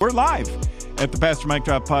We're live at the Pastor Mike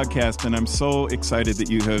Drop podcast, and I'm so excited that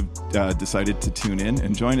you have decided to tune in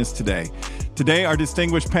and join us today. Today, our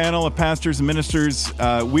distinguished panel of pastors and ministers,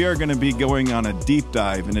 we are going to be going on a deep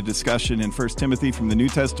dive in a discussion in 1 Timothy from the New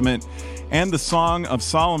Testament and the Song of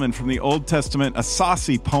Solomon from the Old Testament, a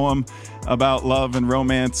saucy poem about love and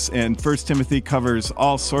romance. And 1 Timothy covers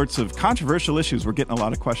all sorts of controversial issues. We're getting a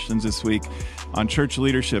lot of questions this week on church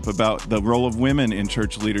leadership, about the role of women in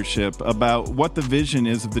church leadership, about what the vision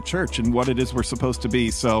is of the church and what it is we're supposed to be.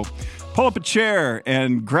 So pull up a chair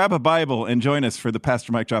and grab a Bible and join us for the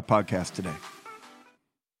Pastor Mike Drop podcast today.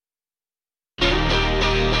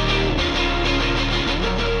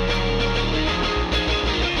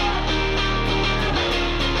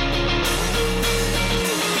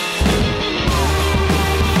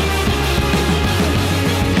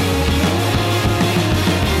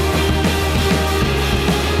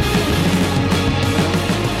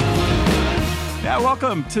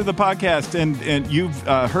 Welcome to the podcast, and you've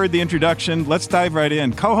heard the introduction. Let's dive right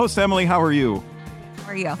in. Co-host Emily, how are you?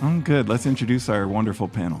 How are you? I'm good. Let's introduce our wonderful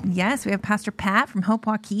panel. Yes, we have Pastor Pat from Hope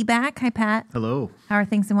Waukee back. Hi, Pat. Hello. How are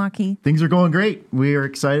things in Waukee? Things are going great. We are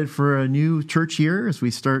excited for a new church year as we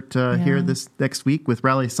start here this next week with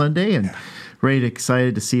Rally Sunday, and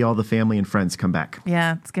excited to see all the family and friends come back.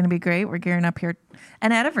 Yeah, it's going to be great. We're gearing up here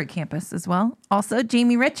and at every campus as well. Also,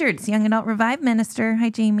 Jamie Richards, Young Adult Revive Minister. Hi,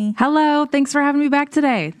 Jamie. Hello. Thanks for having me back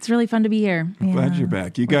today. It's really fun to be here. Glad you're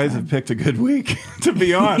back. You guys have picked a good week to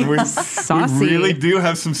be on. We really do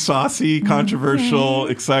have some saucy, controversial,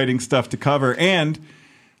 exciting stuff to cover. And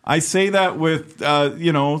I say that with,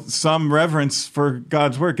 some reverence for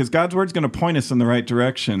God's Word, because God's Word's going to point us in the right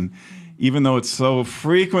direction, even though it so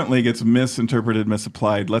frequently gets misinterpreted,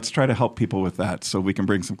 misapplied. Let's try to help people with that so we can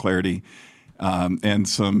bring some clarity and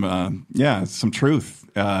some truth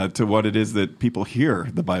to what it is that people hear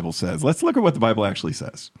the Bible says. Let's look at what the Bible actually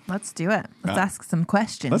says. Let's do it. Let's ask some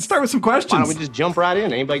questions. Let's start with some questions. Why don't we just jump right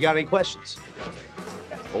in? Anybody got any questions?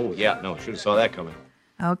 Oh, yeah. No, should have saw that coming.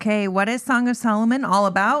 Okay, what is Song of Solomon all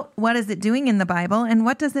about? What is it doing in the Bible? And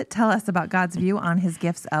what does it tell us about God's view on his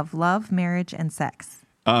gifts of love, marriage, and sex?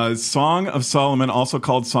 Song of Solomon, also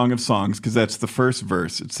called Song of Songs, because that's the first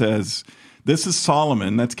verse. It says, this is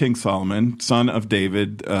Solomon, that's King Solomon, son of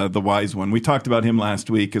David, the wise one. We talked about him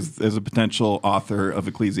last week as a potential author of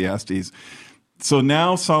Ecclesiastes. So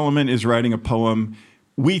now Solomon is writing a poem.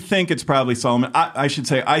 We think it's probably Solomon. I should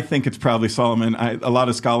say, I think it's probably Solomon. A lot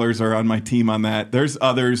of scholars are on my team on that. There's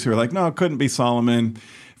others who are like, no, it couldn't be Solomon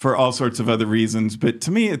for all sorts of other reasons. But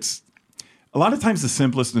to me, it's a lot of times the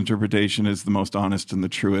simplest interpretation is the most honest and the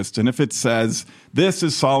truest. And if it says, this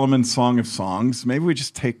is Solomon's Song of Songs, maybe we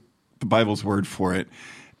just take the Bible's word for it.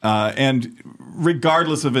 And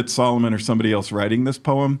regardless of it's Solomon or somebody else writing this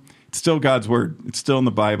poem, it's still God's word. It's still in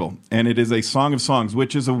the Bible. And it is a Song of Songs,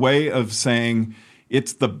 which is a way of saying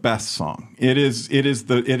it's the best song.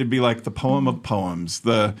 It'd be like the poem of poems,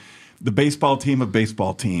 the baseball team of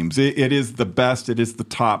baseball teams. It is the best. It is the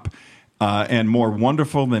top. And more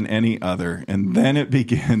wonderful than any other. And then it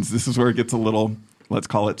begins. This is where it gets a little, let's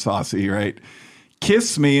call it saucy, right?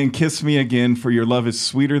 Kiss me and kiss me again, for your love is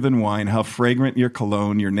sweeter than wine. How fragrant your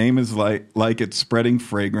cologne. Your name is like its spreading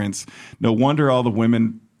fragrance. No wonder all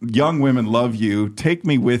the young women love you. Take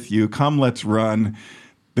me with you. Come, let's run.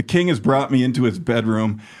 The king has brought me into his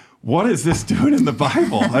bedroom. What is this doing in the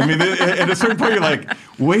Bible? I mean, at a certain point, you're like,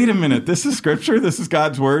 wait a minute. This is scripture. This is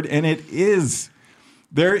God's word. And it is.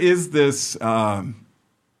 There is this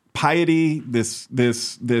piety, this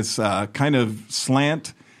kind of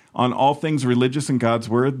slant on all things religious in God's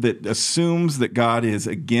word that assumes that God is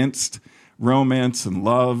against romance and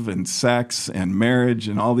love and sex and marriage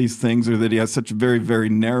and all these things, or that he has such a very, very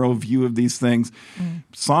narrow view of these things.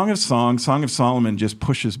 Song of Songs, Song of Solomon just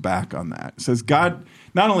pushes back on that. It says God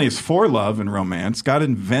not only is for love and romance, God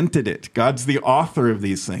invented it. God's the author of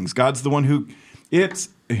these things. God's the one who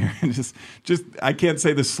just I can't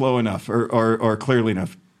say this slow enough or clearly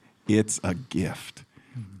enough. It's a gift.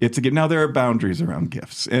 It's a gift. Now there are boundaries around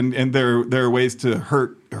gifts, and there are ways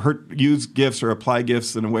to use gifts or apply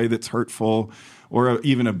gifts in a way that's hurtful or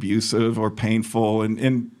even abusive or painful,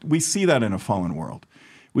 and we see that in a fallen world.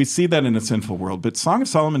 We see that in a sinful world. But Song of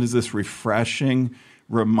Solomon is this refreshing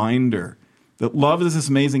reminder that love is this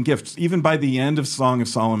amazing gift. Even by the end of Song of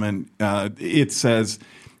Solomon, it says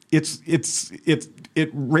it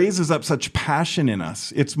raises up such passion in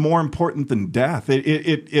us. It's more important than death.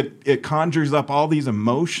 It conjures up all these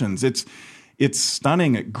emotions. It's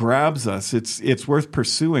stunning. It grabs us. It's worth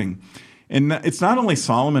pursuing. And it's not only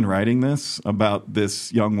Solomon writing this about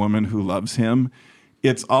this young woman who loves him.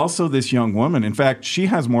 it's also this young woman. In fact, she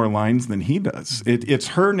has more lines than he does. It's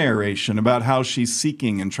her narration about how she's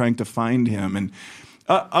seeking and trying to find him. And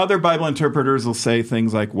other Bible interpreters will say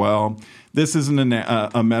things like, well, this isn't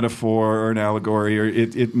a metaphor or an allegory, or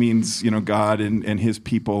it means, God and his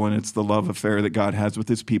people, and it's the love affair that God has with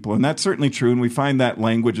his people. And that's certainly true. And we find that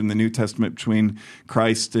language in the New Testament between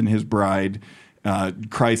Christ and his bride.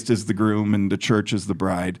 Christ is the groom and the church is the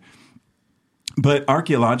bride. But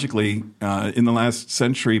archaeologically, in the last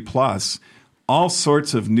century plus, all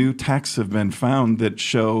sorts of new texts have been found that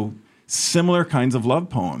show similar kinds of love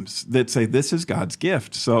poems that say this is God's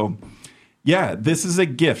gift. So, yeah, this is a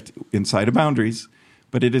gift inside of boundaries,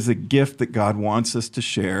 but it is a gift that God wants us to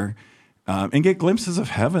share and get glimpses of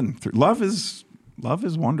heaven. Love is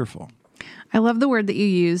wonderful. I love the word that you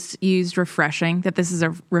used refreshing, that this is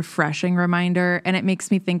a refreshing reminder. And it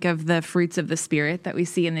makes me think of the fruits of the Spirit that we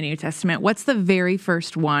see in the New Testament. What's the very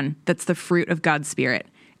first one that's the fruit of God's Spirit?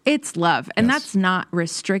 It's love. And that's not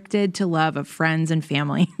restricted to love of friends and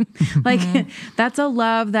family. That's a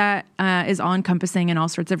love that is all-encompassing in all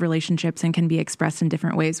sorts of relationships and can be expressed in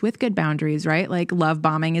different ways with good boundaries, right? Like love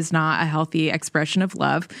bombing is not a healthy expression of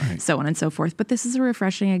love, so on and so forth. But this is a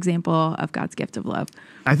refreshing example of God's gift of love.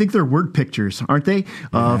 I think they're word pictures, aren't they,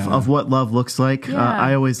 of what love looks like? Yeah.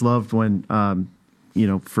 I always loved when,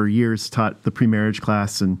 for years taught the pre-marriage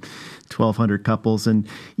class and 1,200 couples, and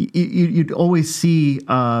you'd always see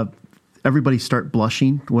everybody start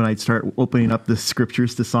blushing when I'd start opening up the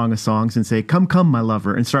scriptures to Song of Songs and say, "Come, come, my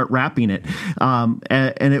lover," and start rapping it.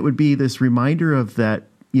 And it would be this reminder of that,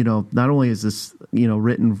 not only is this,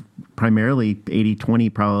 written primarily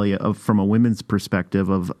 80-20 probably from a women's perspective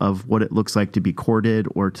of what it looks like to be courted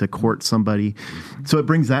or to court somebody. So it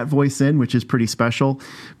brings that voice in, which is pretty special,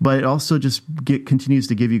 but it also just continues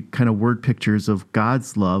to give you kind of word pictures of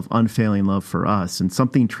God's love, unfailing love for us, and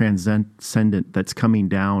something transcendent that's coming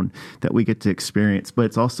down that we get to experience. But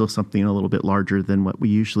it's also something a little bit larger than what we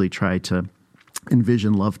usually try to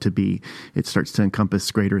envision love to be. It starts to encompass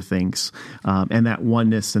greater things, and that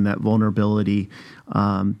oneness and that vulnerability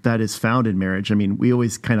that is found in marriage. I mean, we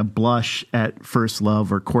always kind of blush at first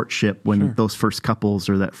love or courtship when those first couples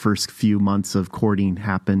or that first few months of courting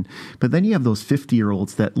happen. But then you have those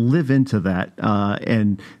 50-year-olds that live into that,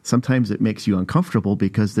 and sometimes it makes you uncomfortable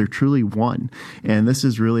because they're truly one. And this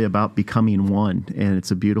is really about becoming one, and it's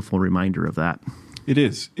a beautiful reminder of that. It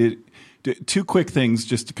is. Two quick things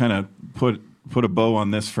just to kind of put a bow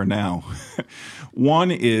on this for now.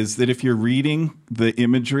 One is that if you're reading the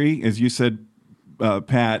imagery, as you said,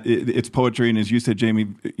 Pat, it's poetry, and as you said, Jamie,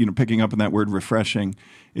 picking up on that word refreshing,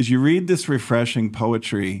 as you read this refreshing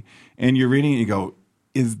poetry and you're reading it, you go,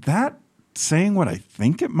 is that saying what I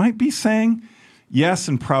think it might be saying? Yes,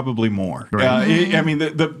 and probably more. Right.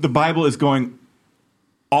 The Bible is going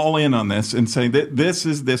all in on this and saying that this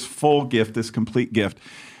is this full gift, this complete gift.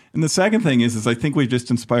 And the second thing is I think we've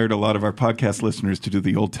just inspired a lot of our podcast listeners to do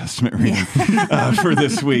the Old Testament reading for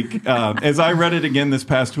this week. As I read it again this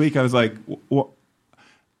past week, I was like,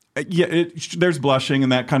 there's blushing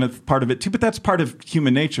and that kind of part of it too, but that's part of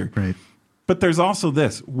human nature. Right. But there's also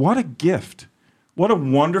this. What a gift. What a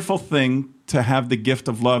wonderful thing to have the gift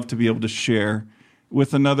of love to be able to share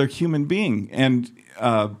with another human being. And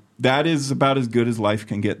that is about as good as life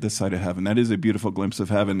can get this side of heaven. That is a beautiful glimpse of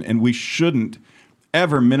heaven. And we shouldn't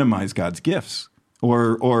ever minimize God's gifts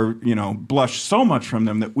or blush so much from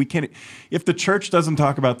them that we can't. If the church doesn't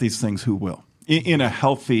talk about these things, who will? In a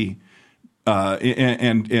healthy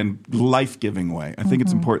and life-giving way. I think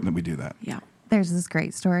it's important that we do that. Yeah. There's this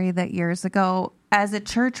great story that years ago, as a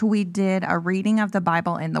church, we did a reading of the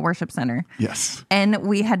Bible in the worship center. Yes. And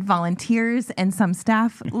we had volunteers and some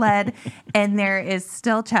staff led. And there is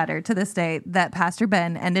still chatter to this day that Pastor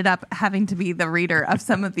Ben ended up having to be the reader of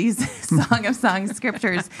some of these Song of Songs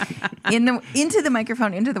scriptures into the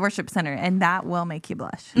microphone, into the worship center. And that will make you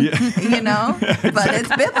blush. Yeah. But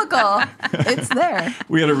it's biblical. It's there.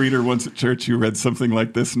 We had a reader once at church who read something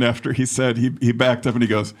like this. And after he said, he backed up and he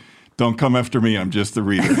goes, "Don't come after me. I'm just the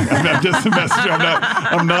reader. I'm just the messenger.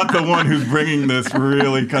 I'm not the one who's bringing this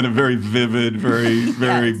really kind of very vivid,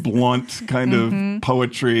 very blunt kind of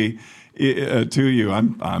poetry to you.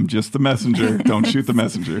 I'm just the messenger. Don't shoot the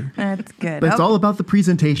messenger." That's good. But it's all about the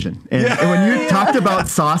presentation. And when you talked about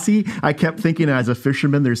saucy, I kept thinking as a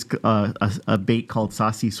fisherman, there's a bait called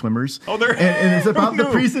saucy swimmers. Oh, there. And it's about the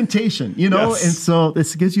presentation, Yes. And so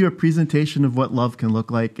this gives you a presentation of what love can look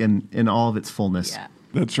like in all of its fullness. Yeah.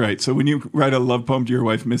 That's right. So when you write a love poem to your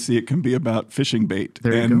wife, Missy, it can be about fishing bait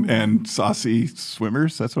and saucy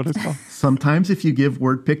swimmers. That's what it's called. Sometimes if you give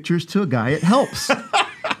word pictures to a guy, it helps.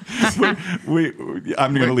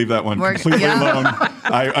 I'm going to leave that one completely alone.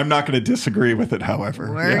 I'm not going to disagree with it,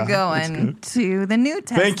 however. We're going to the New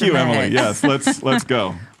Testament. Thank you, Emily. Yes, let's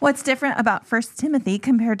go. What's different about 1 Timothy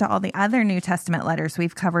compared to all the other New Testament letters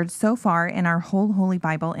we've covered so far in our whole Holy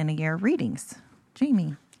Bible in a Year readings?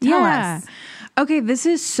 Jamie, tell us. Okay, this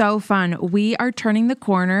is so fun. We are turning the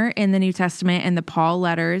corner in the New Testament and the Paul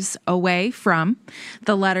letters away from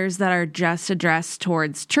the letters that are just addressed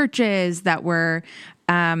towards churches that were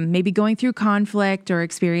maybe going through conflict or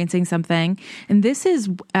experiencing something. And this is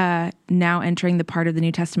now entering the part of the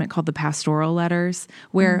New Testament called the pastoral letters,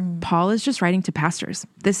 where Paul is just writing to pastors.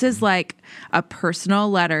 This is like a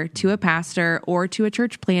personal letter to a pastor or to a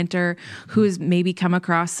church planter who's maybe come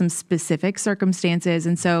across some specific circumstances.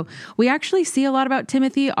 And so we actually see a lot about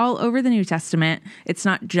Timothy all over the New Testament. It's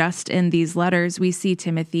not just in these letters. We see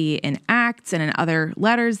Timothy in Acts and in other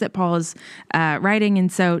letters that Paul is writing.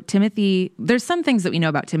 And so Timothy, there's some things that we know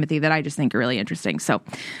about Timothy that I just think are really interesting. So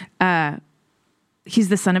he's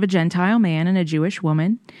the son of a Gentile man and a Jewish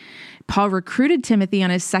woman. Paul recruited Timothy on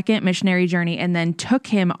his second missionary journey and then took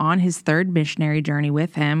him on his third missionary journey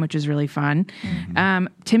with him, which is really fun.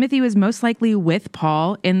 Timothy was most likely with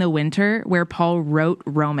Paul in the winter where Paul wrote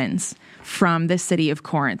Romans from the city of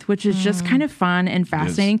Corinth, which is just kind of fun and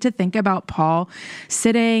fascinating to think about Paul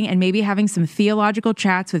sitting and maybe having some theological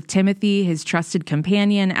chats with Timothy, his trusted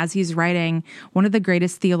companion, as he's writing one of the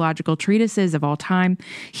greatest theological treatises of all time.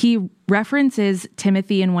 He references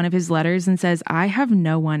Timothy in one of his letters and says, I have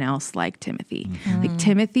no one else like Timothy. Like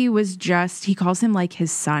Timothy was just, he calls him like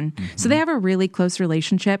his son. So they have a really close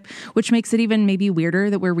relationship, which makes it even maybe weirder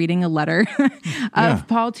that we're reading a letter of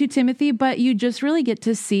Paul to Timothy, but you just really get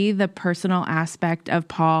to see the personal aspect of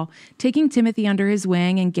Paul taking Timothy under his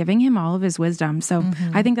wing and giving him all of his wisdom. So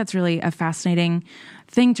I think that's really a fascinating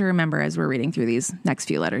thing to remember as we're reading through these next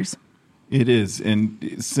few letters. It is.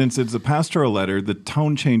 And since it's a pastoral letter, the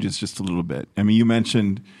tone changes just a little bit. I mean, you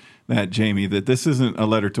mentioned that, Jamie, that this isn't a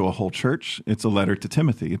letter to a whole church. It's a letter to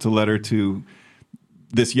Timothy. It's a letter to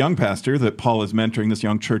this young pastor that Paul is mentoring, this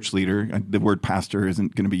young church leader. The word pastor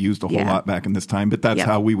isn't going to be used a whole lot back in this time, but that's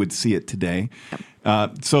how we would see it today.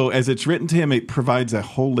 So as it's written to him, it provides a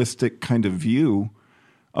holistic kind of view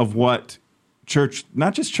of what church,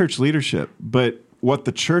 not just church leadership, but what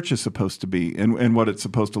the church is supposed to be and what it's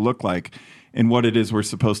supposed to look like and what it is we're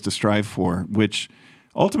supposed to strive for, which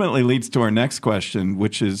ultimately leads to our next question,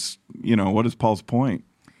 which is, what is Paul's point?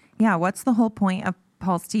 Yeah, what's the whole point of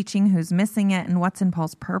Paul's teaching? Who's missing it? And what's in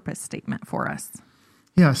Paul's purpose statement for us?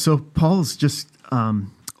 Yeah, so Paul's just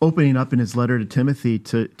opening up in his letter to Timothy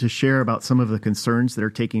to share about some of the concerns that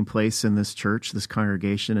are taking place in this church, this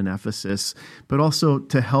congregation in Ephesus, but also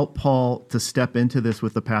to help Paul to step into this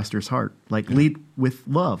with the pastor's heart, lead with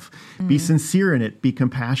love, be sincere in it, be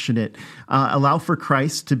compassionate, allow for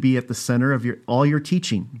Christ to be at the center of all your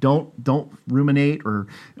teaching. Don't ruminate or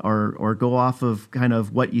go off of kind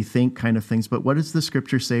of what you think kind of things, but what does the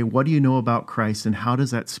scripture say? What do you know about Christ, and how does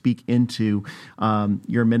that speak into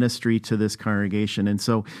your ministry to this congregation? And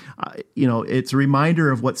so, it's a reminder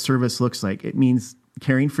of what service looks like. It means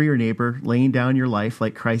caring for your neighbor, laying down your life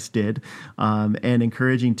like Christ did, and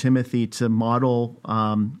encouraging Timothy to model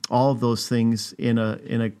all of those things in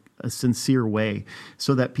a sincere way,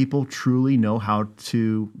 so that people truly know how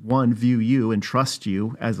to, one, view you and trust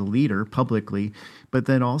you as a leader publicly, but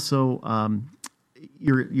then also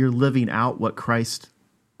you're living out what Christ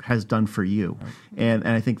has done for you. And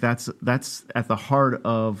I think that's at the heart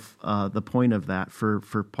of the point of that for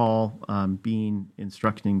Paul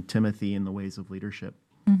instructing Timothy in the ways of leadership.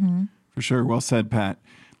 For sure. Well said, Pat.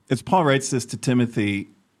 As Paul writes this to Timothy,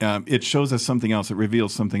 it shows us something else. It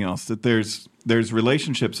reveals something else, that there's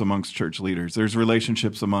relationships amongst church leaders. There's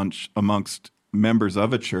relationships amongst members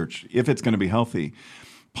of a church, if it's going to be healthy.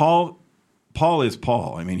 Paul is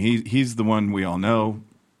Paul. I mean, he's the one we all know,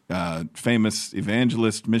 famous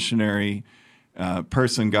evangelist, missionary,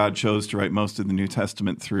 person God chose to write most of the New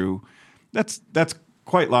Testament through. That's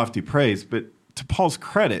quite lofty praise, but to Paul's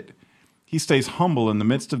credit, he stays humble in the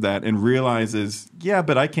midst of that and realizes,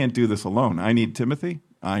 but I can't do this alone. I need Timothy.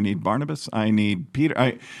 I need Barnabas. I need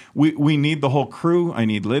Peter. We need the whole crew. I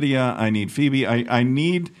need Lydia. I need Phoebe. I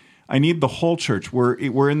need the whole church.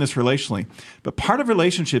 We're in this relationally. But part of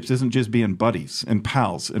relationships isn't just being buddies and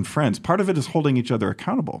pals and friends. Part of it is holding each other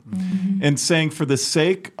accountable and saying, for the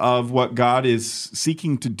sake of what God is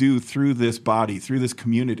seeking to do through this body, through this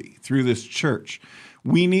community, through this church,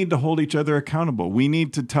 we need to hold each other accountable. We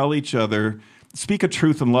need to tell each other, speak of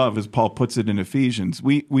truth and love, as Paul puts it in Ephesians.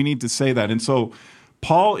 We need to say that. And so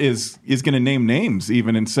Paul is going to name names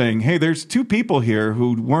even in saying, hey, there's two people here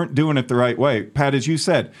who weren't doing it the right way. Pat, as you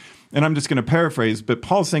said, And I'm just going to paraphrase, but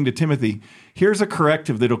Paul's saying to Timothy, here's a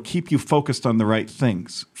corrective that'll keep you focused on the right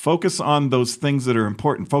things. Focus on those things that are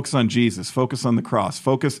important. Focus on Jesus. Focus on the cross.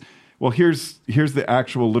 Here's the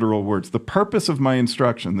actual literal words. The purpose of my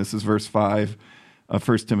instruction, this is verse 5 of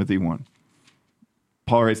 1 Timothy 1.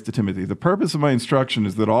 Paul writes to Timothy, the purpose of my instruction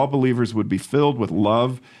is that all believers would be filled with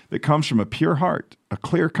love that comes from a pure heart, a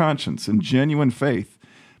clear conscience, and genuine faith.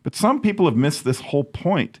 But some people have missed this whole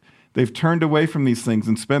point. They've turned away from these things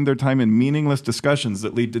and spend their time in meaningless discussions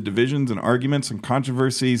that lead to divisions and arguments and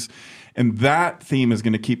controversies. And that theme is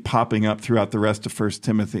going to keep popping up throughout the rest of 1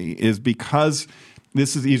 Timothy, is because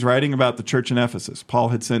he's writing about the church in Ephesus. Paul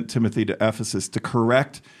had sent Timothy to Ephesus to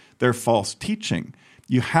correct their false teaching.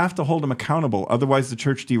 You have to hold them accountable. Otherwise, the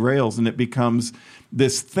church derails and it becomes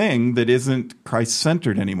this thing that isn't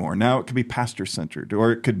Christ-centered anymore. Now it could be pastor-centered,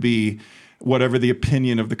 or it could be whatever the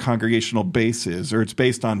opinion of the congregational base is, or it's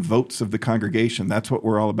based on votes of the congregation. That's what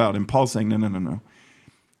we're all about. And Paul's saying, no.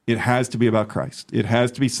 It has to be about Christ. It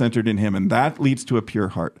has to be centered in him. And that leads to a pure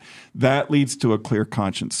heart. That leads to a clear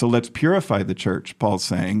conscience. So let's purify the church, Paul's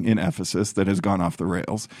saying, in Ephesus that has gone off the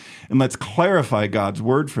rails. And let's clarify God's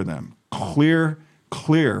word for them. Clear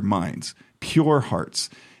minds, pure hearts.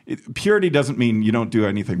 Purity doesn't mean you don't do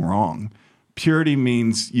anything wrong. Purity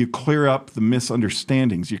means you clear up the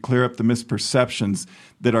misunderstandings, you clear up the misperceptions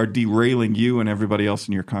that are derailing you and everybody else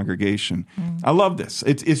in your congregation. I love this.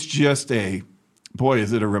 It's just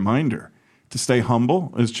is it a reminder to stay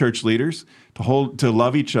humble as church leaders, to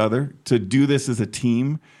love each other, to do this as a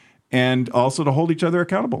team, and also to hold each other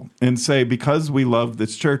accountable and say, because we love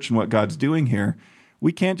this church and what God's doing here,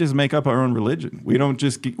 we can't just make up our own religion. We don't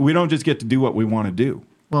just get to do what we want to do.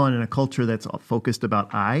 Well, and in a culture that's focused about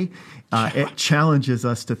it challenges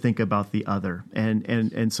us to think about the other.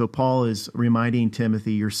 And so Paul is reminding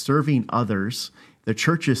Timothy, you're serving others. The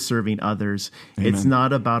church is serving others. Amen. It's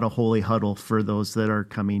not about a holy huddle for those that are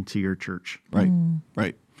coming to your church.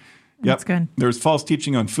 Right. That's good. There's false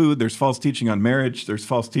teaching on food. There's false teaching on marriage. There's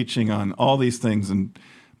false teaching on all these things. And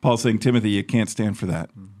Paul's saying, Timothy, you can't stand for that.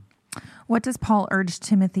 What does Paul urge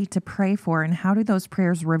Timothy to pray for, and how do those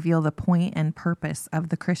prayers reveal the point and purpose of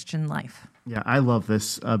the Christian life? Yeah, I love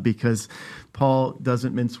this because Paul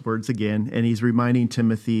doesn't mince words again, and he's reminding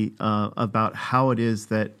Timothy about how it is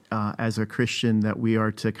that as a Christian that we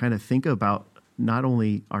are to kind of think about not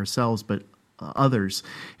only ourselves but others.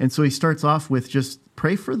 And so he starts off with just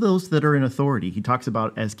pray for those that are in authority. He talks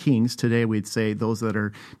about as kings. Today we'd say those that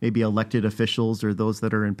are maybe elected officials or those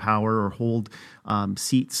that are in power or hold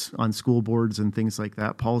seats on school boards and things like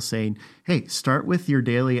that. Paul's saying, hey, start with your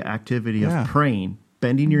daily activity of praying,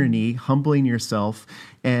 bending your knee, humbling yourself,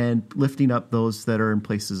 and lifting up those that are in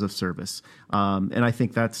places of service. And I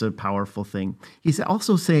think that's a powerful thing. He's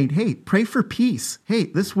also saying, hey, pray for peace. Hey,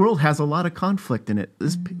 this world has a lot of conflict in it.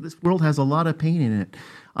 This world has a lot of pain in it.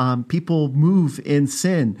 People move in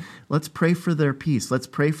sin. Let's pray for their peace. Let's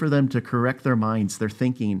pray for them to correct their minds, their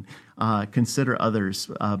thinking, consider others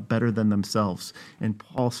better than themselves. And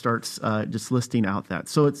Paul starts just listing out that.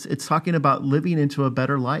 So it's talking about living into a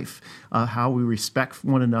better life, how we respect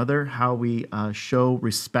one another, how we show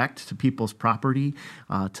respect to people's property,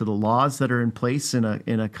 to the laws that are in place in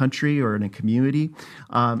a country or in a community,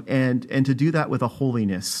 and to do that with a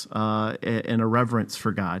holiness and a reverence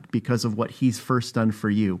for God because of what He's first done for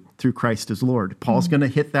you through Christ as Lord. Paul's going to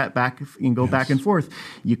hit that back and go back and forth.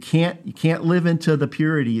 You can't live into the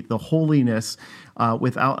purity, the holiness,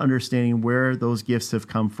 without understanding where those gifts have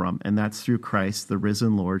come from. And that's through Christ, the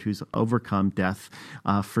risen Lord, who's overcome death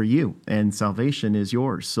for you. And salvation is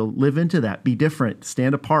yours. So live into that. Be different.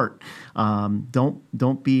 Stand apart.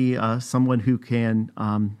 Don't be someone who can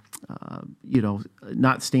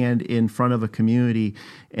not stand in front of a community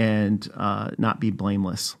and not be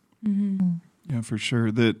blameless. Mm-hmm. Yeah, for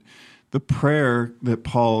sure. That the prayer that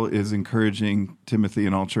Paul is encouraging Timothy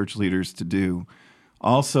and all church leaders to do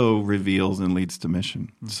also reveals and leads to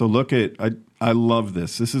mission. Mm-hmm. So look at, I love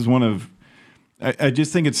this. This is one of, I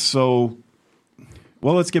just think it's so,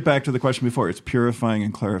 well, let's get back to the question before. It's purifying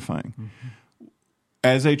and clarifying. Mm-hmm.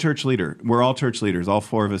 As a church leader, we're all church leaders, all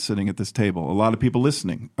four of us sitting at this table. A lot of people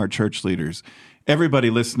listening are church leaders. Everybody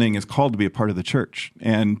listening is called to be a part of the church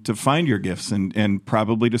and to find your gifts and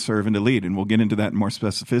probably to serve and to lead. And we'll get into that in more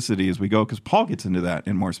specificity as we go because Paul gets into that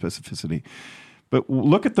in more specificity. But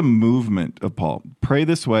look at the movement of Paul. Pray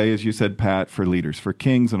this way, as you said, Pat, for leaders, for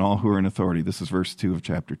kings and all who are in authority. This is verse 2 of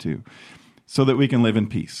chapter 2. So that we can live in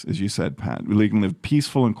peace, as you said, Pat. We can live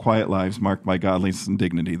peaceful and quiet lives marked by godliness and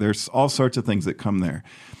dignity. There's all sorts of things that come there.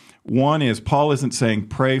 One is Paul isn't saying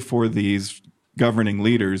pray for these governing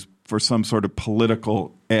leaders for some sort of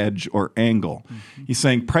political edge or angle. He's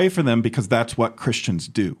saying pray for them because that's what Christians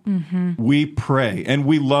do. We pray, and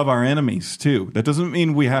we love our enemies too. That doesn't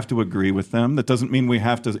mean we have to agree with them. That doesn't mean we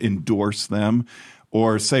have to endorse them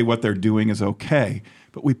or say what they're doing is okay.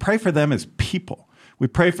 But we pray for them as people. We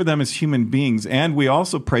pray for them as human beings, and we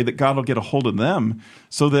also pray that God will get a hold of them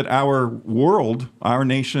so that our world, our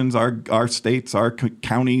nations, our states, our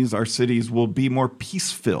counties, our cities will be more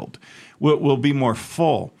peace-filled, will be more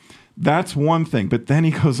full. That's one thing, but then he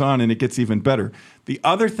goes on and it gets even better. The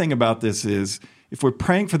other thing about this is if we're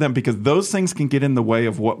praying for them, because those things can get in the way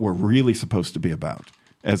of what we're really supposed to be about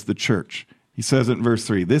as the church. He says in verse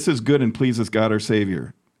 3, this is good and pleases God our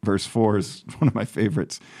Savior. Verse 4 is one of my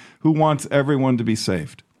favorites, who wants everyone to be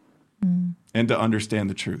saved and to understand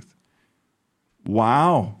the truth.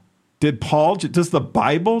 Wow. Does the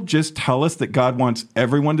Bible just tell us that God wants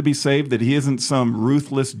everyone to be saved, that he isn't some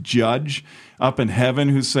ruthless judge up in heaven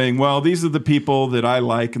who's saying, well, these are the people that I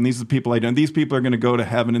like and these are the people I don't. These people are going to go to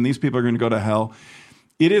heaven and these people are going to go to hell.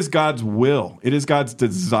 It is God's will. It is God's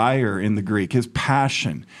desire in the Greek, his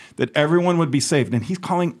passion, that everyone would be saved. And he's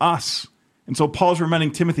calling us. And so Paul's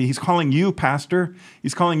reminding Timothy, he's calling you, pastor.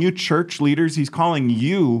 He's calling you, church leaders. He's calling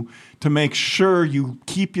you to make sure you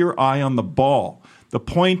keep your eye on the ball. The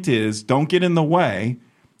point is, don't get in the way.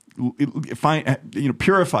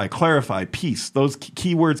 Purify, clarify, peace. Those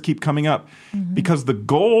key words keep coming up because the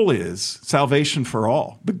goal is salvation for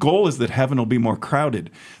all. The goal is that heaven will be more crowded.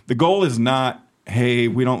 The goal is not, hey,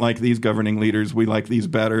 we don't like these governing leaders. We like these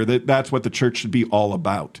better. That's what the church should be all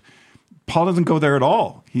about. Paul doesn't go there at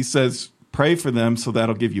all. He says, pray for them so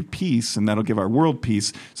that'll give you peace and that'll give our world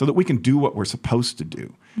peace so that we can do what we're supposed to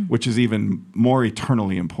do, which is even more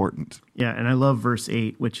eternally important. Yeah, and I love verse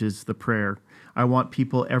 8, which is the prayer. I want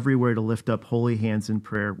people everywhere to lift up holy hands in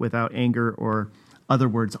prayer without anger or, other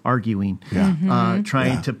words, arguing,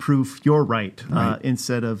 trying to prove you're right.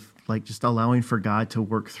 Instead of like just allowing for God to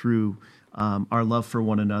work through our love for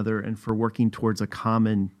one another and for working towards a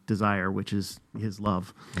common desire, which is his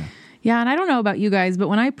love. Yeah, and I don't know about you guys, but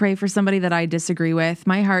when I pray for somebody that I disagree with,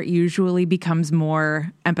 my heart usually becomes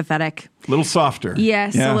more empathetic. A little softer.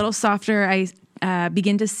 Yes, a little softer. I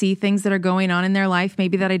begin to see things that are going on in their life,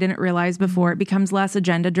 maybe that I didn't realize before. It becomes less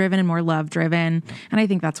agenda-driven and more love-driven. And I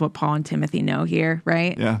think that's what Paul and Timothy know here,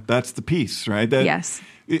 right? Yeah, that's the peace, right? Yes.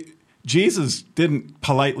 Jesus didn't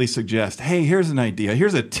politely suggest, hey, here's an idea.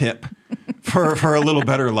 Here's a tip for a little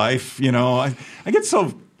better life. You know, I get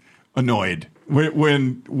so annoyed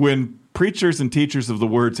when preachers and teachers of the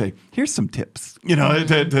word say, here's some tips, to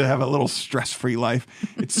have a little stress-free life.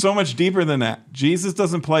 It's so much deeper than that. Jesus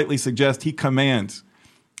doesn't politely suggest, he commands,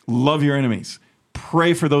 love your enemies,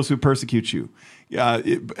 pray for those who persecute you.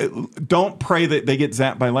 Don't pray that they get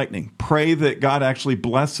zapped by lightning. Pray that God actually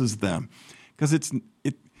blesses them. Because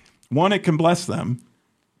one, it can bless them,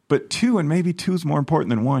 but two, and maybe two is more important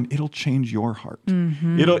than one, it'll change your heart.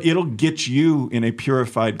 It'll get you in a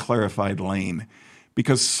purified, clarified lane.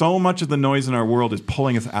 Because so much of the noise in our world is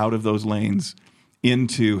pulling us out of those lanes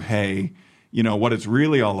into, hey, what it's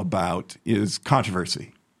really all about is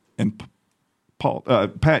controversy. And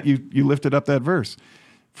Pat, you lifted up that verse.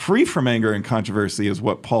 Free from anger and controversy is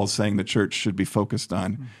what Paul's saying the church should be focused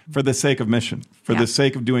on for the sake of mission, for the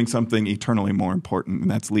sake of doing something eternally more important, and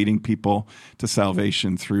that's leading people to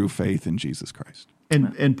salvation through faith in Jesus Christ.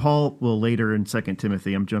 And Paul will later in 2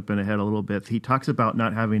 Timothy, I'm jumping ahead a little bit, he talks about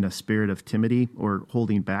not having a spirit of timidity or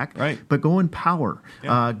holding back, but go in power,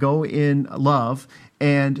 go in love,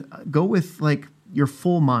 and go with like your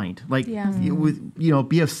full mind,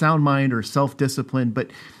 be of sound mind or self-discipline.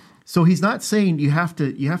 But so he's not saying you have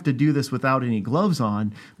to do this without any gloves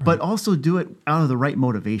on, but also do it out of the right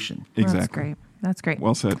motivation. Exactly. That's great.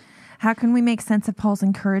 Well said. How can we make sense of Paul's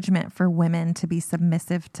encouragement for women to be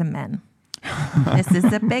submissive to men? This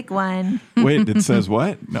is a big one. Wait, it says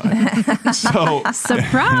what? No. So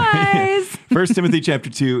surprise. 1 Timothy chapter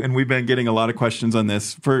 2, and we've been getting a lot of questions on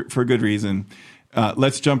this for good reason.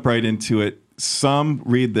 Let's jump right into it. Some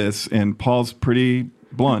read this, and Paul's pretty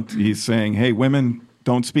blunt. He's saying, hey, women,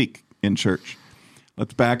 don't speak in church.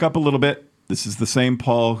 Let's back up a little bit. This is the same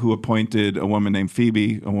Paul who appointed a woman named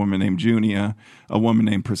Phoebe, a woman named Junia, a woman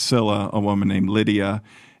named Priscilla, a woman named Lydia,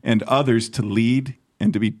 and others to lead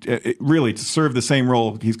and to be really to serve the same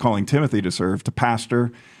role he's calling Timothy to serve, to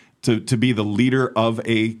pastor, to be the leader of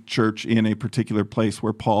a church in a particular place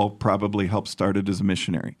where Paul probably helped start it as a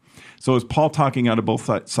missionary. So is Paul talking out of both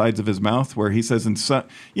sides of his mouth where he says,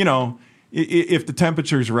 if the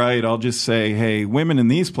temperature's right, I'll just say, hey, women in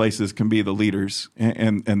these places can be the leaders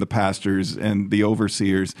and the pastors and the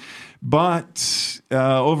overseers. But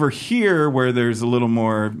over here where there's a little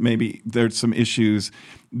more, maybe there's some issues,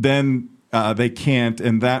 then they can't,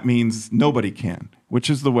 and that means nobody can, which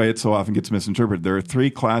is the way it so often gets misinterpreted. There are three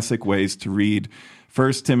classic ways to read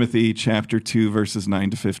 1 Timothy chapter 2, verses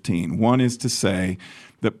 9 to 15. One is to say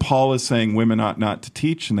that Paul is saying women ought not to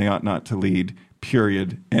teach and they ought not to lead,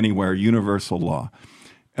 period, anywhere, universal law.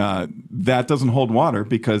 That doesn't hold water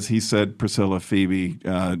because he said, Priscilla, Phoebe,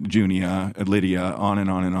 Junia, Lydia, on and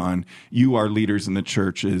on and on. You are leaders in the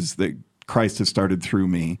churches that Christ has started through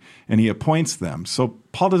me, and he appoints them. So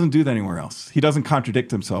Paul doesn't do that anywhere else. He doesn't contradict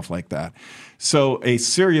himself like that. So a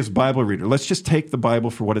serious Bible reader, let's just take the Bible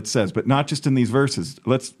for what it says, but not just in these verses.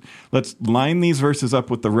 Let's line these verses up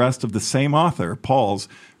with the rest of the same author, Paul's,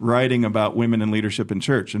 writing about women in leadership in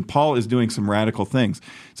church. And Paul is doing some radical things.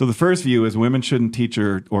 So the first view is women shouldn't teach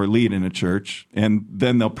or lead in a church, and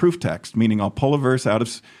then they'll proof text, meaning I'll pull a verse out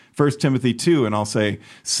of 1 Timothy 2, and I'll say,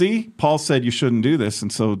 see, Paul said you shouldn't do this,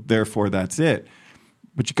 and so therefore that's it.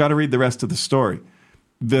 But you got to read the rest of the story.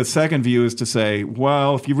 The second view is to say,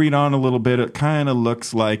 well, if you read on a little bit, it kind of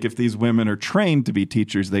looks like if these women are trained to be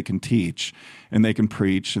teachers, they can teach, and they can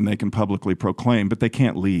preach, and they can publicly proclaim, but they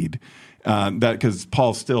can't lead. Because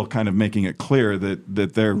Paul's still kind of making it clear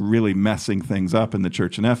that they're really messing things up in the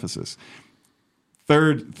church in Ephesus.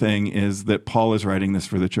 Third thing is that Paul is writing this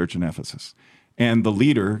for the church in Ephesus. And the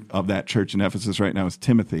leader of that church in Ephesus right now is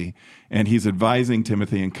Timothy, and he's advising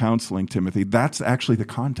Timothy and counseling Timothy. That's actually the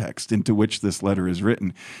context into which this letter is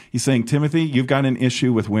written. He's saying, Timothy, you've got an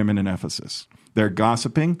issue with women in Ephesus. They're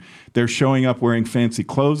gossiping. They're showing up wearing fancy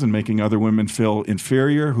clothes and making other women feel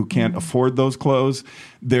inferior who can't afford those clothes.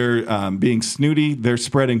 They're being snooty. They're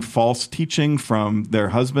spreading false teaching from their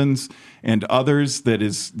husbands and others that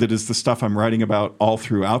is the stuff I'm writing about all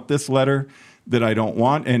throughout this letter that I don't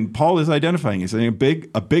want. And Paul is identifying. He's saying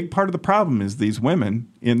a big part of the problem is these women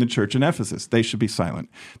in the church in Ephesus. They should be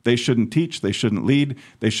silent. They shouldn't teach. They shouldn't lead.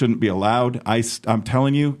 They shouldn't be allowed. I'm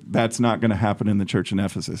telling you, that's not going to happen in the church in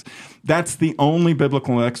Ephesus. That's the only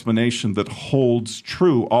biblical explanation that holds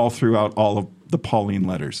true all throughout all of the Pauline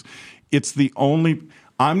letters. It's the only.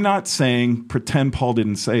 I'm not saying pretend Paul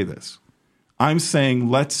didn't say this. I'm saying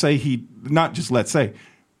let's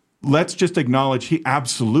just acknowledge he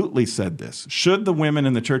absolutely said this. Should the women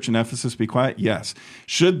in the church in Ephesus be quiet? Yes.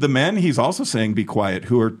 Should the men, he's also saying, be quiet,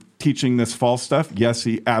 who are teaching this false stuff? Yes,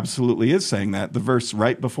 he absolutely is saying that. The verse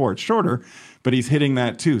right before, it's shorter, but he's hitting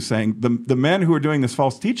that too, saying the men who are doing this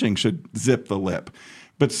false teaching should zip the lip.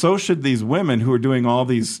 But so should these women who are doing all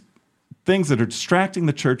these things that are distracting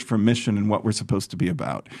the church from mission and what we're supposed to be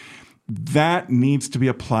about. That needs to be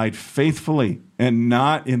applied faithfully and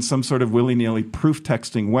not in some sort of willy-nilly proof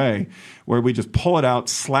texting way where we just pull it out,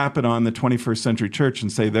 slap it on the 21st century church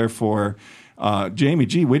and say, therefore, Jamie,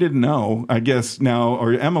 gee, we didn't know, I guess now,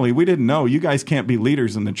 or Emily, we didn't know. You guys can't be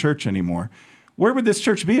leaders in the church anymore. Where would this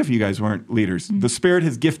church be if you guys weren't leaders? The Spirit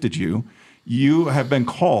has gifted you. You have been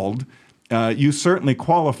called. You certainly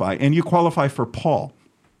qualify, and you qualify for Paul.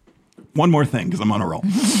 One more thing, because I'm on a roll.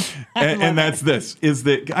 and that's this, is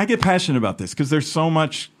that I get passionate about this because there's so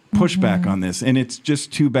much pushback on this, and it's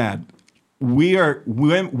just too bad.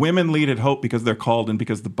 Women lead at Hope because they're called and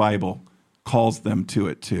because the Bible calls them to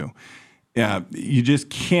it too. You just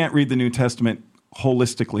can't read the New Testament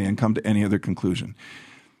holistically and come to any other conclusion.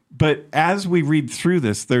 But as we read through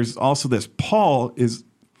this, there's also this. Paul is,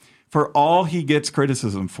 for all he gets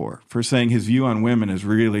criticism for saying his view on women is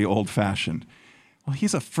really old-fashioned, well,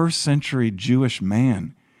 he's a first-century Jewish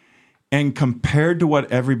man. And compared to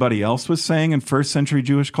what everybody else was saying in first-century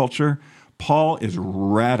Jewish culture, Paul is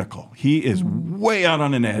radical. He is way out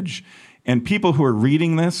on an edge. And people who are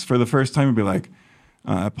reading this for the first time would be like,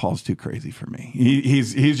 Paul's too crazy for me.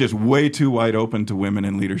 He's just way too wide open to women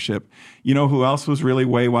in leadership. You know who else was really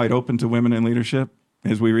way wide open to women in leadership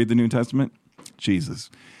as we read the New Testament?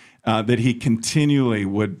 Jesus. That he continually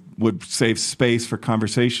would save space for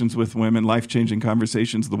conversations with women, life-changing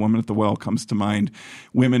conversations. The woman at the well comes to mind,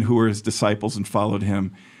 women who were his disciples and followed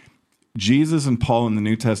him. Jesus and Paul in the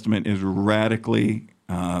New Testament is radically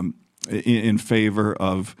in favor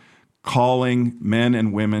of calling men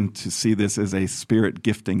and women to see this as a spirit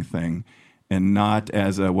gifting thing and not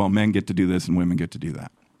as men get to do this and women get to do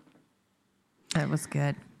that. That was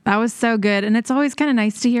good. That was so good. And it's always kind of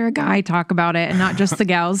nice to hear a guy talk about it and not just the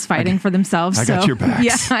gals fighting for themselves. I got your backs.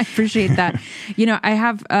 Yeah, I appreciate that. I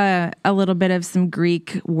have a little bit of some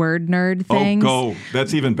Greek word nerd things. Oh, go.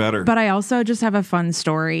 That's even better. But I also just have a fun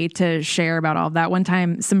story to share about all of that. One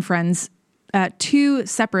time, some friends, two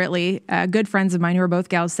separately, good friends of mine who were both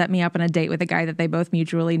gals, set me up on a date with a guy that they both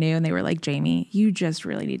mutually knew. And they were like, Jamie, you just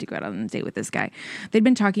really need to go out on a date with this guy. They'd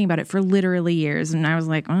been talking about it for literally years. And I was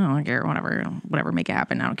like, oh, I don't care, whatever, make it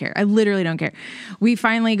happen. I don't care. I literally don't care. We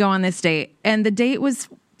finally go on this date. And the date was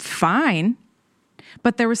fine,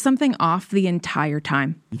 but there was something off the entire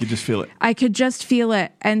time. You could just feel it. I could just feel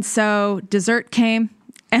it. And so dessert came,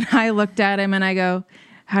 and I looked at him and I go,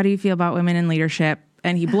 how do you feel about women in leadership?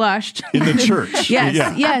 And he blushed. In the church. Yes,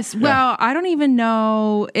 Yeah. yes. Well, I don't even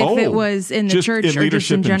know if it was in the just church in or just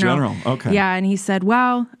in general. Okay. Yeah, and he said,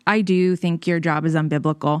 well, I do think your job is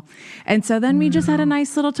unbiblical. And so then we just had a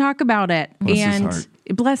nice little talk about it. Bless his heart.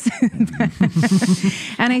 Bless.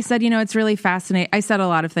 And I said, it's really fascinating. I said a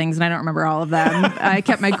lot of things and I don't remember all of them. I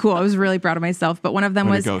kept my cool. I was really proud of myself. But one of them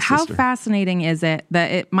Way was, to go, how sister. fascinating is it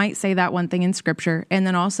that it might say that one thing in Scripture, and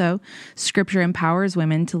then also Scripture empowers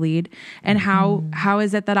women to lead, and how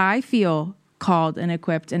is it that I feel called and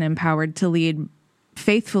equipped and empowered to lead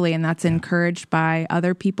faithfully, and that's encouraged by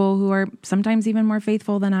other people who are sometimes even more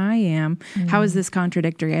faithful than I am. How is this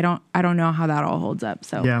contradictory? I don't know how that all holds up.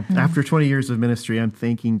 So Yeah, after 20 years of ministry, I'm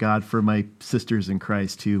thanking God for my sisters in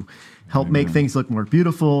Christ who help make things look more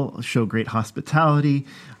beautiful, show great hospitality,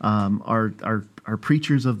 are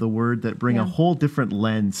preachers of the word that bring a whole different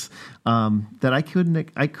lens that I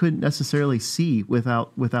couldn't necessarily see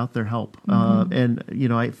without their help. And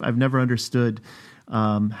I've never understood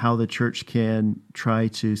how the church can try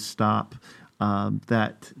to stop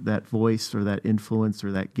that voice or that influence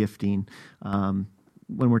or that gifting when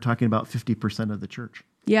we're talking about 50% of the church.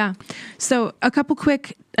 Yeah. So a couple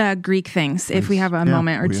quick Greek things, if we have a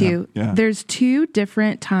moment or two. Yeah. There's two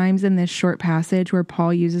different times in this short passage where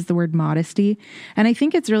Paul uses the word modesty. And I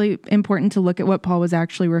think it's really important to look at what Paul was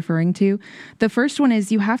actually referring to. The first one is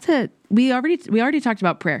we already talked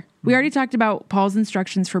about prayer. We already talked about Paul's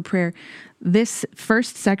instructions for prayer. This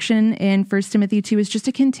first section in 1 Timothy 2 is just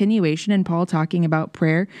a continuation in Paul talking about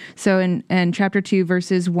prayer. So in chapter 2,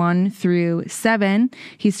 verses 1 through 7,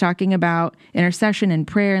 he's talking about intercession and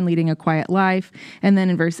prayer and leading a quiet life. And then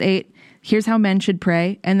in verse 8, here's how men should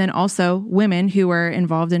pray. And then also women who are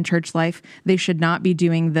involved in church life, they should not be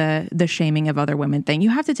doing the shaming of other women thing.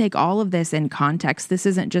 You have to take all of this in context. This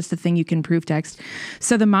isn't just a thing you can prove text.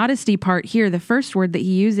 So the modesty part here, the first word that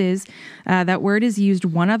he uses, that word is used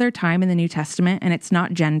one other time in the New Testament, and it's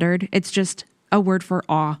not gendered. It's just a word for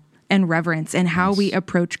awe and reverence and how we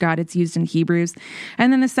approach God. It's used in Hebrews.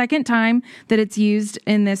 And then the second time that it's used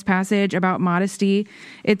in this passage about modesty,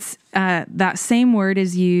 it's that same word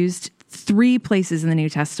is used 3 places in the New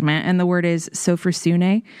Testament, and the word is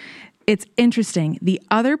sophrosune. It's interesting. The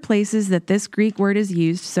other places that this Greek word is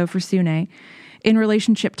used, sophrosune, in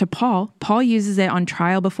relationship to Paul uses it on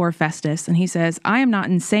trial before Festus, and he says, I am not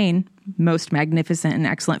insane, most magnificent and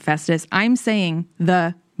excellent Festus. I'm saying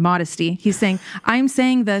the modesty. He's saying, I'm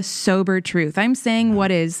saying the sober truth. I'm saying what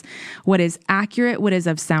is accurate, what is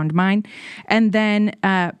of sound mind. And then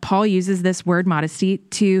Paul uses this word modesty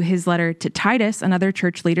to his letter to Titus, another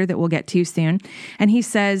church leader that we'll get to soon. And he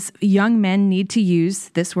says, young men need to use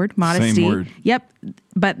this word modesty. Same word. Yep.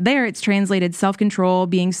 But there it's translated self-control,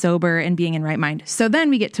 being sober, and being in right mind. So then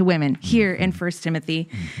we get to women here in 1 Timothy.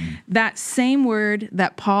 That same word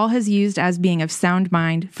that Paul has used as being of sound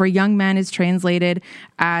mind for young men is translated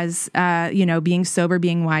as, being sober,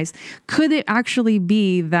 being wise. Could it actually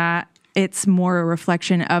be that it's more a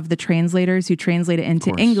reflection of the translators who translate it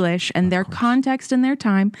into English and their context and their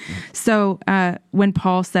time? So when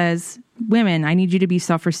Paul says, women, I need you to be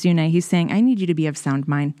sophrosune, he's saying, I need you to be of sound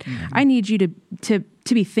mind. I need you to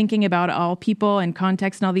be thinking about all people and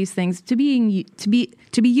context and all these things, to be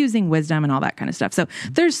using wisdom and all that kind of stuff. So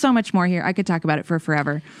there's so much more here. I could talk about it for